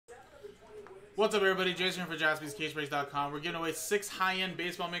What's up, everybody? Jason for JaspysCaseBreaks.com. We're giving away 6 high-end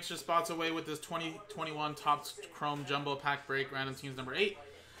baseball mixture spots away with this 2021 Topps Chrome Jumbo Pack Break, random teams number 8.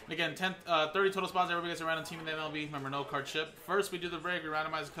 And again, 30 total spots. Everybody gets a random team in the MLB. Remember, no card ship. First, we do the break. We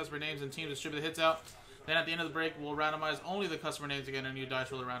randomize the customer names and teams, distribute the hits out. Then at the end of the break, we'll randomize only the customer names again, a new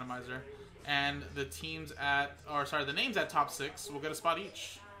dice roller randomizer. And the teams at, or sorry, the names at top 6 will get a spot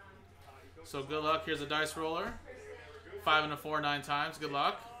each. So good luck. Here's a dice roller. 5 and a 4, 9 times. Good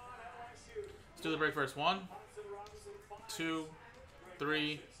luck. Let's do the break first. 1, 2,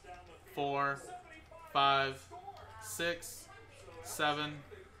 3, 4, 5, 6, 7,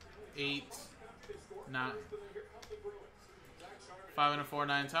 8, 9. 5 and a 4,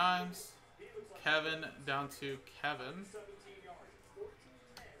 9 times. Kevin down to Kevin.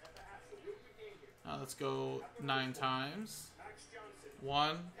 Now let's go 9 times.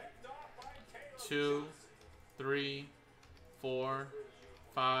 1, 2, 3, 4,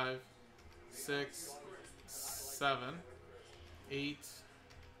 5, 6, 7, 8,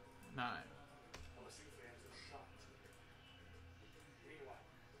 9.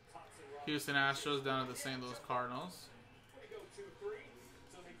 Houston Astros down to the St. Louis Cardinals.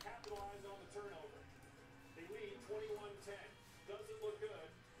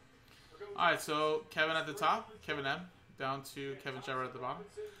 Alright, so Kevin at the top, Kevin M, down to Kevin Trevor at the bottom.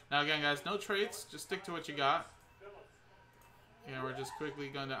 Now again, guys, no traits, just stick to what you got. Yeah, we're just quickly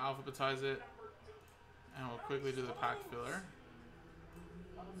going to alphabetize it, and we'll quickly do the pack filler.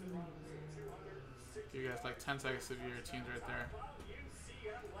 Give you guys like 10 seconds to view your teams right there.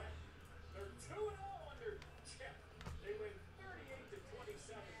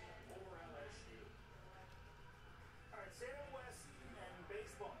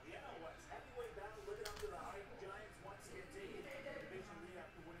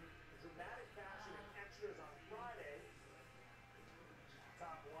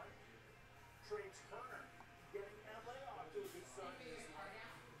 Getting LA off to a good start this year.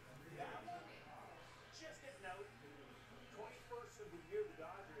 That one, just a note. 21st of the year, the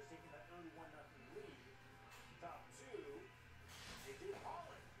Dodgers taking that early 1-0 lead. Top 2, they did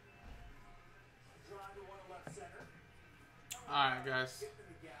Holland. Drive to one left center. Alright, guys.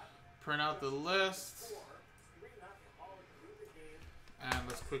 Print out the list. And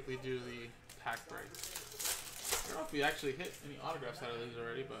let's quickly do the pack break. I don't know if we actually hit any autographs out of these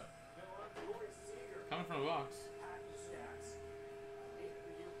already, but coming from a box.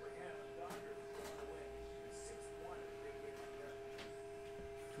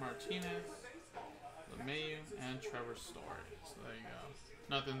 Martinez, LeMayu, and Trevor Story. So there you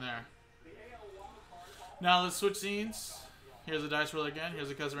go. Nothing there. Now let's switch scenes. Here's the dice roller again. Here's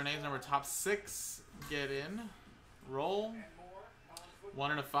the customer names. Number top 6. Get in. Roll.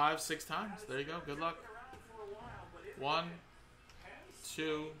 1 and a 5, 6 times. There you go. Good luck. 1,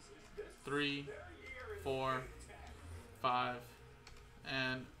 2, 3, 4, 5,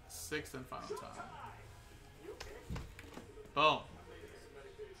 and 6th and final time. Boom.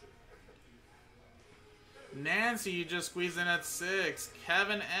 Nancy, you just squeezed in at 6.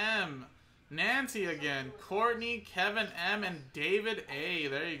 Kevin M. Nancy again. Courtney, Kevin M, and David A.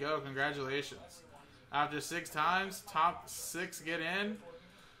 There you go. Congratulations. After 6 times, top 6 get in.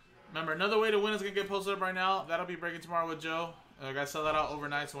 Remember, another way to win is going to get posted up right now. That'll be breaking tomorrow with Joe. I gotta sell that out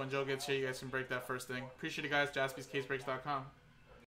overnight, so when Joe gets here, you guys can break that first thing. Appreciate it, guys. JaspysCaseBreaks.com.